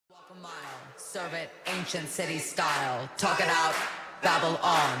Serve it ancient city style. Talk it out, babble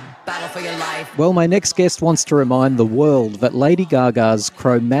on, battle for your life. Well, my next guest wants to remind the world that Lady Gaga's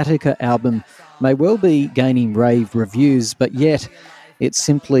Chromatica album may well be gaining rave reviews, but yet it's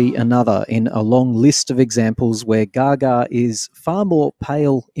simply another in a long list of examples where Gaga is far more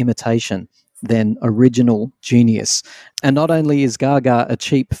pale imitation than original genius. And not only is Gaga a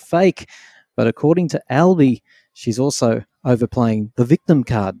cheap fake, but according to Albie, she's also overplaying the victim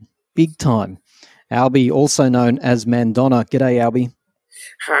card big time. Albie, also known as Madonna. G'day, Albie.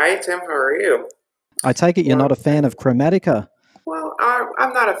 Hi, Tim. How are you? I take it you're not a fan of Chromatica. Well,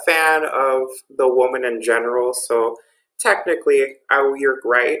 I'm not a fan of the woman in general, so technically, you're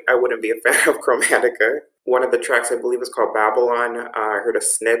right. I wouldn't be a fan of Chromatica. One of the tracks, I believe, is called Babylon. I heard a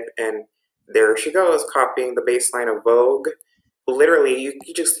snip, and there she goes, copying the bass line of Vogue. Literally,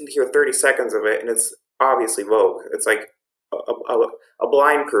 you just hear 30 seconds of it, and it's obviously Vogue. It's like a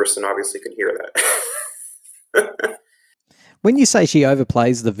blind person obviously can hear that. When you say she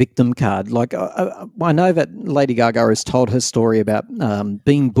overplays the victim card, like I know that Lady Gaga has told her story about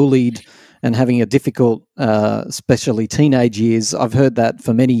being bullied and having a difficult, especially teenage years. I've heard that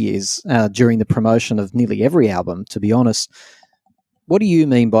for many years during the promotion of nearly every album, to be honest. What do you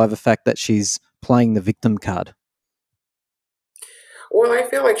mean by the fact that she's playing the victim card? Well, I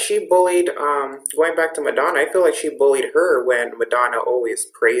feel like she bullied, going back to Madonna, I feel like she bullied her when Madonna always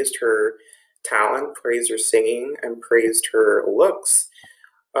praised her talent, praised her singing, and praised her looks.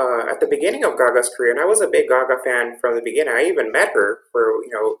 At the beginning of Gaga's career, and I was a big Gaga fan from the beginning. I even met her where,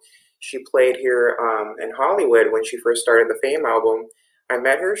 she played here in Hollywood when she first started the Fame album. I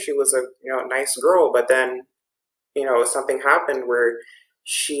met her. She was a, nice girl, but then, something happened where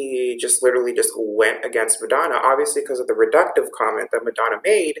she just literally just went against Madonna, obviously because of the reductive comment that Madonna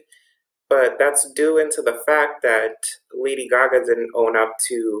made, but that's due into the fact that Lady Gaga didn't own up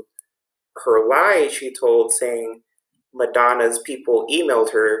to her lie she told, saying Madonna's people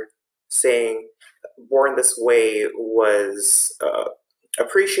emailed her saying Born This Way was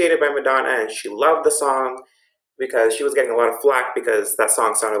appreciated by Madonna and she loved the song because she was getting a lot of flack because that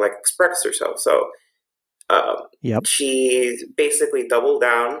song sounded like Express herself. So she basically doubled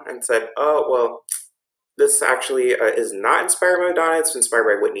down and said, oh, well, this actually is not inspired by Madonna. It's inspired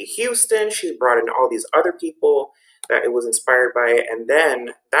by Whitney Houston. She brought in all these other people that it was inspired by. And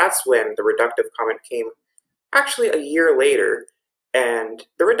then that's when the reductive comment came actually a year later. And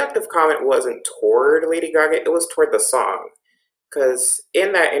the reductive comment wasn't toward Lady Gaga. It was toward the song. Because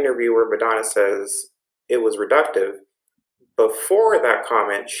in that interview where Madonna says it was reductive, before that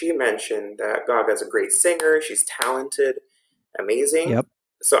comment, she mentioned that Gaga's a great singer. She's talented, amazing. Yep.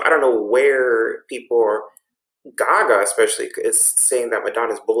 So I don't know where people, Gaga especially, is saying that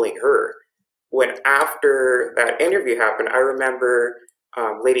Madonna's bullying her. When after that interview happened, I remember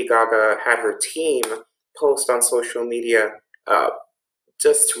Lady Gaga had her team post on social media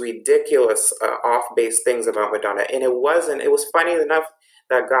just ridiculous off-base things about Madonna. And it was funny enough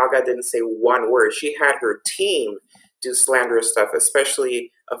that Gaga didn't say one word. She had her team do slanderous stuff,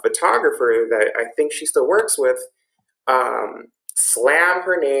 especially a photographer that I think she still works with, slam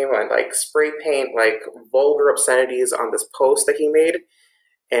her name and like spray paint like vulgar obscenities on this post that he made.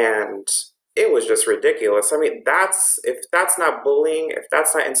 And it was just ridiculous. I mean, if that's not bullying, if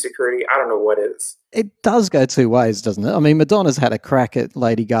that's not insecurity, I don't know what is. It does go two ways, doesn't it? I mean, Madonna's had a crack at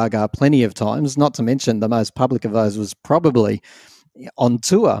Lady Gaga plenty of times, not to mention the most public of those was probably on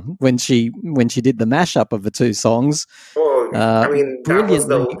tour when she did the mashup of the two songs. Well, I mean,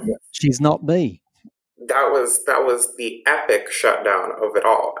 She's Not Me. That was the epic shutdown of it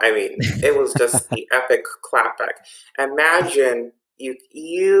all. I mean, it was just the epic clapback. Imagine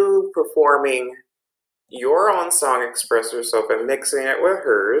you performing your own song, Express Yourself, and mixing it with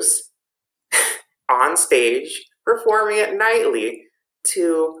hers on stage, performing it nightly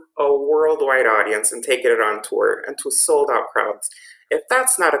to a worldwide audience and taking it on tour and to sold out crowds. If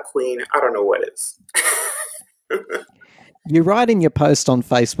that's not a queen, I don't know what is. You write in your post on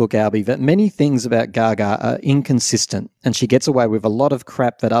Facebook, Albie, that many things about Gaga are inconsistent and she gets away with a lot of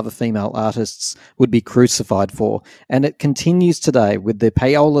crap that other female artists would be crucified for. And it continues today with the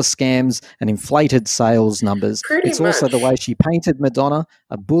payola scams and inflated sales numbers. It's also the way she painted Madonna,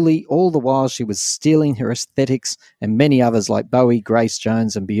 a bully, all the while she was stealing her aesthetics, and many others like Bowie, Grace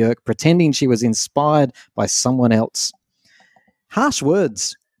Jones and Björk, pretending she was inspired by someone else. Harsh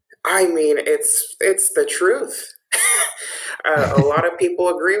words. I mean, it's the truth. A lot of people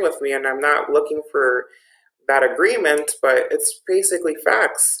agree with me, and I'm not looking for that agreement, but it's basically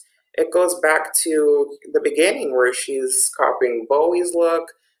facts. It goes back to the beginning where she's copying Bowie's look,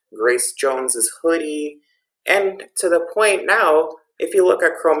 Grace Jones's hoodie, and to the point now, If you look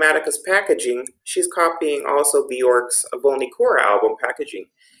at Chromatica's packaging, she's copying also Bjork's Volnikura album packaging.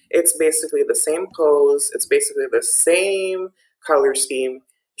 It's basically the same pose, it's basically the same color scheme.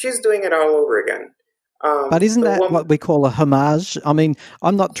 She's doing it all over again. But isn't The that woman, what we call a homage? I mean,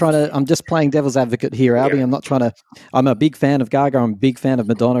 I'm just playing devil's advocate here, Albie. yeah. I'm a big fan of Gaga. I'm a big fan of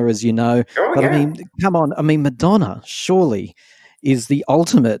Madonna, as you know. Oh, But I yeah. mean, come on. I mean, Madonna surely is the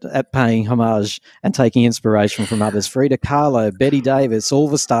ultimate at paying homage and taking inspiration from others. Frida Kahlo, Betty Davis, all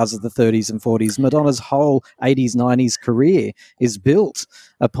the stars of the 30s and 40s. Madonna's whole 80s, 90s career is built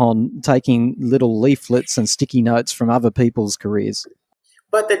upon taking little leaflets and sticky notes from other people's careers.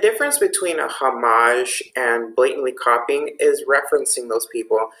 But the difference between a homage and blatantly copying is referencing those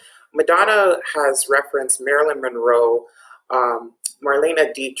people. Madonna has referenced Marilyn Monroe,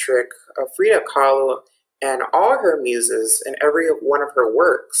 Marlene Dietrich, Frida Kahlo, and all her muses in every one of her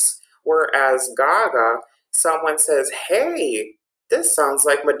works. Whereas Gaga, someone says, "Hey, this sounds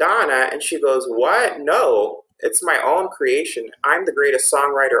like Madonna," and she goes, "What? No, it's my own creation. I'm the greatest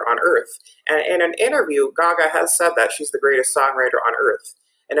songwriter on earth." And in an interview, Gaga has said that she's the greatest songwriter on earth.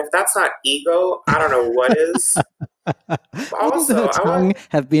 And if that's not ego, I don't know what is. Wouldn't her Also, I want, tongue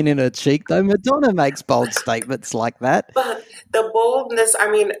have been in her cheek, though? Madonna makes bold statements like that. but the boldness, I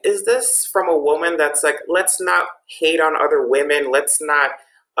mean, is this from a woman that's like, let's not hate on other women, let's not,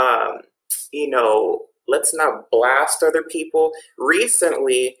 um, let's not blast other people.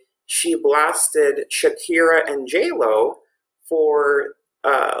 Recently, she blasted Shakira and J-Lo for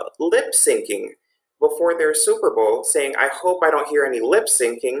lip syncing before their Super Bowl, saying, "I hope I don't hear any lip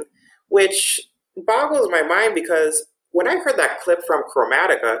syncing," which boggles my mind because when I heard that clip from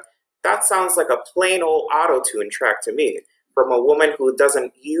Chromatica, that sounds like a plain old auto tune track to me from a woman who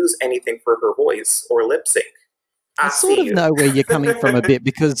doesn't use anything for her voice or lip sync. I I sort see of you. know where you're coming from a bit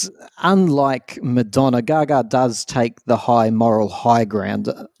because, unlike Madonna, Gaga does take the moral high ground.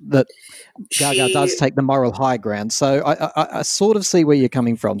 That Gaga does she, take the moral high ground. So I sort of see where you're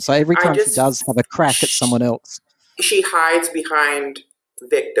coming from. So every I time she just, does have a crack at sh someone else, she hides behind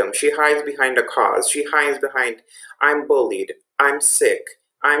victim. She hides behind a cause. She hides behind, "I'm bullied. I'm sick.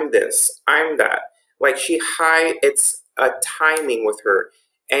 I'm this. I'm that." Like it's a timing with her.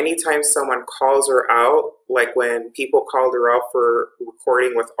 Anytime someone calls her out, like when people called her out for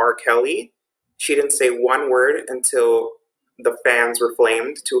recording with R. Kelly, she didn't say one word until the fans were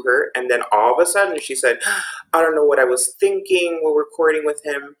flamed to her. And then all of a sudden she said, "I don't know what I was thinking while recording with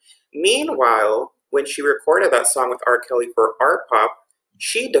him." Meanwhile, when she recorded that song with R. Kelly for Art Pop,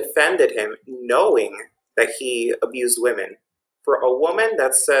 she defended him knowing that he abused women. For a woman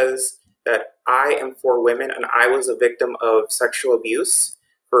that says that I am for women and I was a victim of sexual abuse,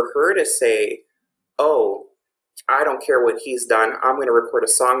 for her to say, "Oh, I don't care what he's done. I'm going to record a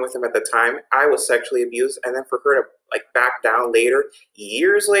song with him at the time. I was sexually abused." And then for her to like back down later,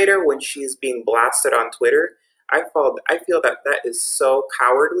 years later, when she's being blasted on Twitter, I feel that that is so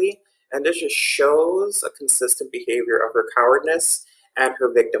cowardly. And this just shows a consistent behavior of her cowardness and her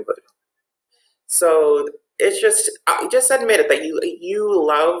victimhood. So it's just admit it that you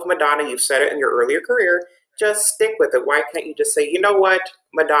love Madonna. You've said it in your earlier career. Just stick with it. Why can't you just say, "You know what,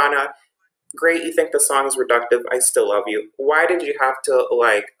 Madonna, great, you think the song is reductive. I still love you." Why did you have to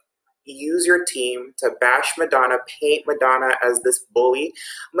like use your team to bash Madonna, paint Madonna as this bully?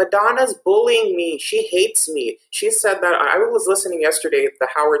 Madonna's bullying me. She hates me. She said that. I was listening yesterday to the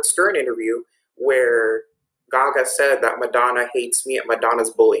Howard Stern interview where Gaga said that Madonna hates me and Madonna's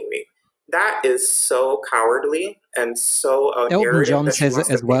bullying me. That is so cowardly and so a Elton narrative John that she says it wants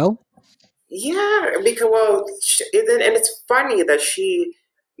to as paint. well. Yeah, because and it's funny that she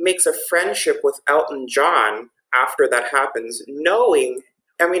makes a friendship with Elton John after that happens, knowing,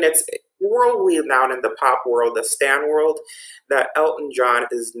 I mean, it's worldly now in the pop world, the Stan world, that Elton John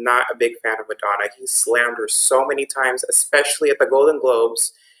is not a big fan of Madonna. He slammed her so many times, especially at the Golden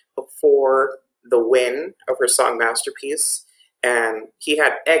Globes before the win of her song Masterpiece. And he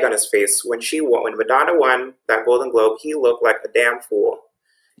had egg on his face when she won. When Madonna won that Golden Globe, he looked like a damn fool.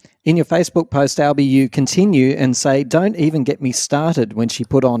 In your Facebook post, Albie, you continue and say, "Don't even get me started," when she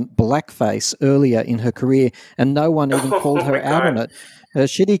put on blackface earlier in her career and no one even called Oh her my out on God. it. Her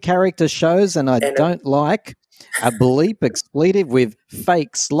shitty character shows, and I And don't like a bleep expletive with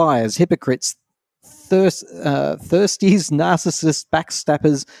fakes, liars, hypocrites, thirsties, narcissists,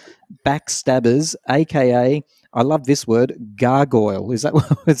 backstabbers, aka, I love this word, gargoyle. Is that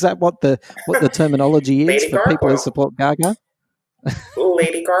is that what the terminology is Lady for people who Gargoyle. support Gaga?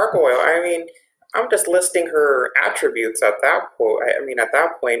 Lady Gargoyle. I mean, I'm just listing her attributes at that point. I mean, at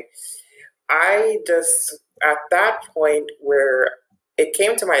that point, at that point where it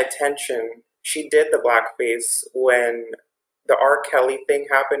came to my attention, she did the blackface when the R. Kelly thing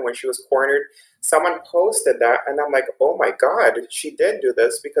happened when she was cornered, someone posted that, and I'm like, oh my God, she did do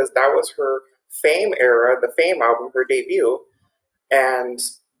this because that was her Fame era, the Fame album, her debut. And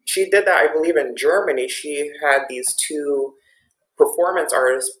she did that, I believe, in Germany. She had these two performance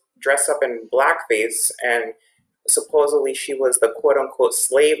artists dress up in blackface, and supposedly she was the quote unquote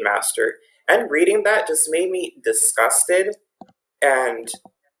slave master. And reading that just made me disgusted. And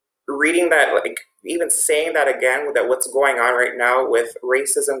reading that, like, even saying that again, that what's going on right now with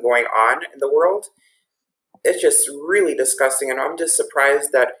racism going on in the world, it's just really disgusting. And I'm just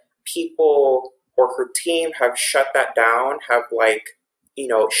surprised that people or her team have shut that down, have, like,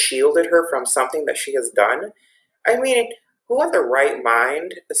 shielded her from something that she has done. I mean, who in the right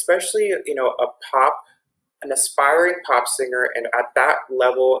mind, especially, an aspiring pop singer and at that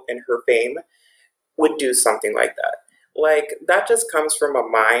level in her fame, would do something like that? Like, that just comes from a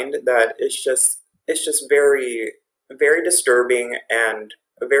mind that it's just very, very disturbing, and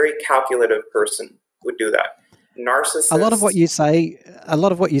a very calculative person would do that. A lot of Narcissist. what you say,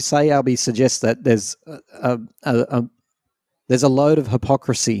 Albie, suggests that there's a load of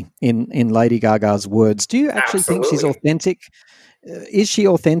hypocrisy in Lady Gaga's words. Do you actually think she's Absolutely. authentic? Is she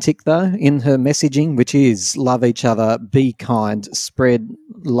authentic, though, in her messaging, which is love each other, be kind, spread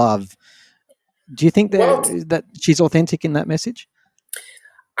love? Do you think Well, that she's authentic in that message?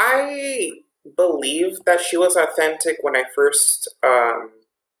 I believe that she was authentic when I first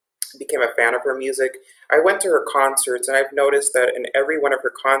became a fan of her music. I went to her concerts, and I've noticed that in every one of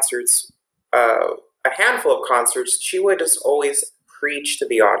her concerts, a handful of concerts, she would just always preach to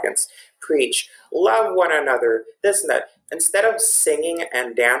the audience. Preach, love one another, this and that. Instead of singing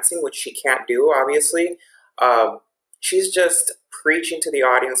and dancing, which she can't do, obviously, um, she's just preaching to the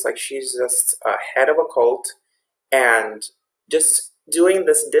audience like she's just a head of a cult, and just doing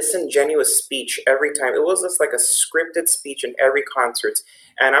this disingenuous speech every time. It was just like a scripted speech in every concert.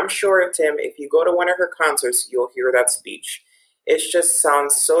 And I'm sure, Tim, if you go to one of her concerts, you'll hear that speech. It just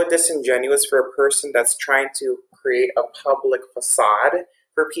sounds so disingenuous for a person that's trying to create a public facade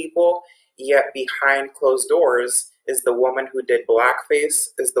for people, yet behind closed doors is the woman who did blackface,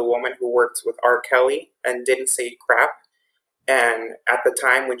 is the woman who worked with R. Kelly and didn't say crap. And at the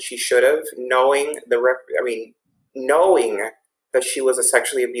time when she should have, knowing that she was a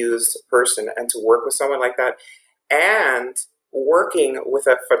sexually abused person, and to work with someone like that, and working with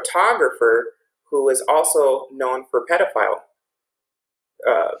a photographer who is also known for pedophile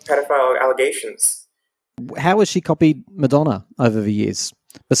allegations. How has she copied Madonna over the years?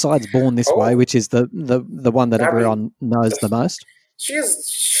 Besides "Born This Way," Oh, which is the one that I mean, everyone knows the most.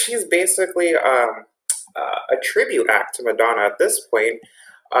 she's basically a tribute act to Madonna at this point.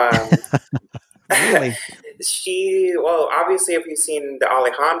 Um, Really? well, obviously, if you've seen the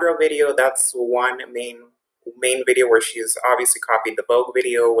Alejandro video, that's one main video where she's obviously copied the Vogue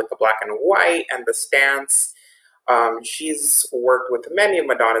video with the black and white and the stance. She's worked with many of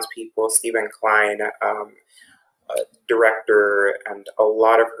Madonna's people, Stephen Klein, director, and a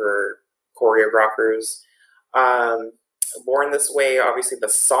lot of her choreographers. Um, Born This Way, obviously, the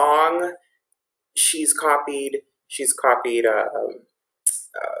song she's copied. She's copied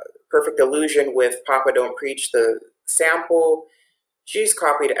Perfect Illusion with Papa Don't Preach, the sample. She's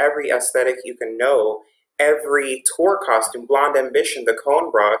copied every aesthetic you can know. Every tour costume, Blonde Ambition, the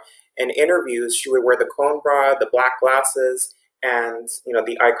cone bra. In interviews, she would wear the cone bra, the black glasses, and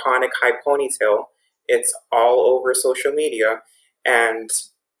the iconic high ponytail. It's all over social media, and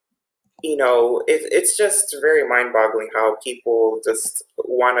it's just very mind-boggling how people just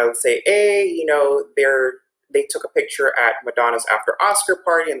want to say, hey, they took a picture at Madonna's after Oscar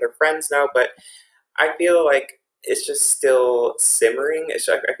party and they're friends now, but I feel like it's just still simmering. I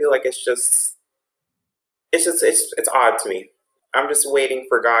feel like it's odd to me. I'm just waiting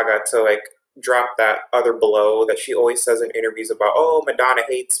for Gaga to, like, drop that other blow that she always says in interviews about, oh, Madonna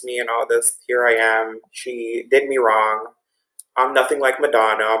hates me and all this. Here I am. She did me wrong. I'm nothing like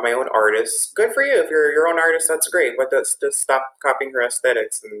Madonna. I'm my own artist. Good for you. If you're your own artist, that's great. But just stop copying her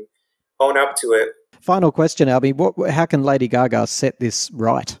aesthetics and own up to it. Final question, Albie. How can Lady Gaga set this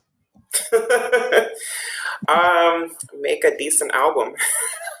right? Make a decent album.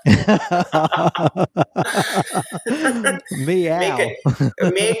 make Meow.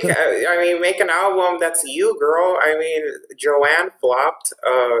 it make an album that's you, girl. I mean, Joanne flopped.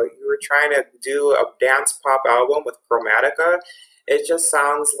 You were trying to do a dance pop album with Chromatica. It just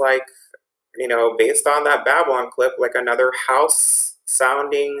sounds like, based on that Babylon clip, like another house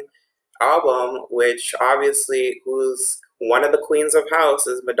sounding album, which obviously, who's one of the queens of house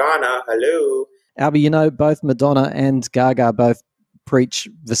is Madonna. Hello. Albie, both Madonna and Gaga both preach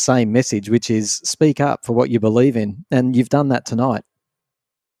the same message, which is speak up for what you believe in. And you've done that tonight.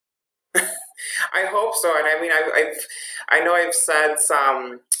 I hope so. And I mean, I know I've said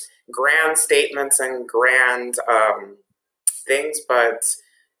some grand statements and grand things, but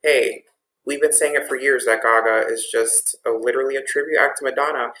hey, we've been saying it for years that Gaga is just literally a tribute act to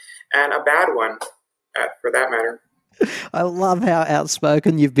Madonna, and a bad one, for that matter. I love how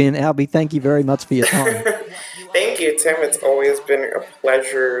outspoken you've been, Albie. Thank you very much for your time. Thank you, Tim. It's always been a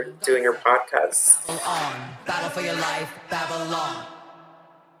pleasure doing your podcast. Battle on, battle for your life, Babylon.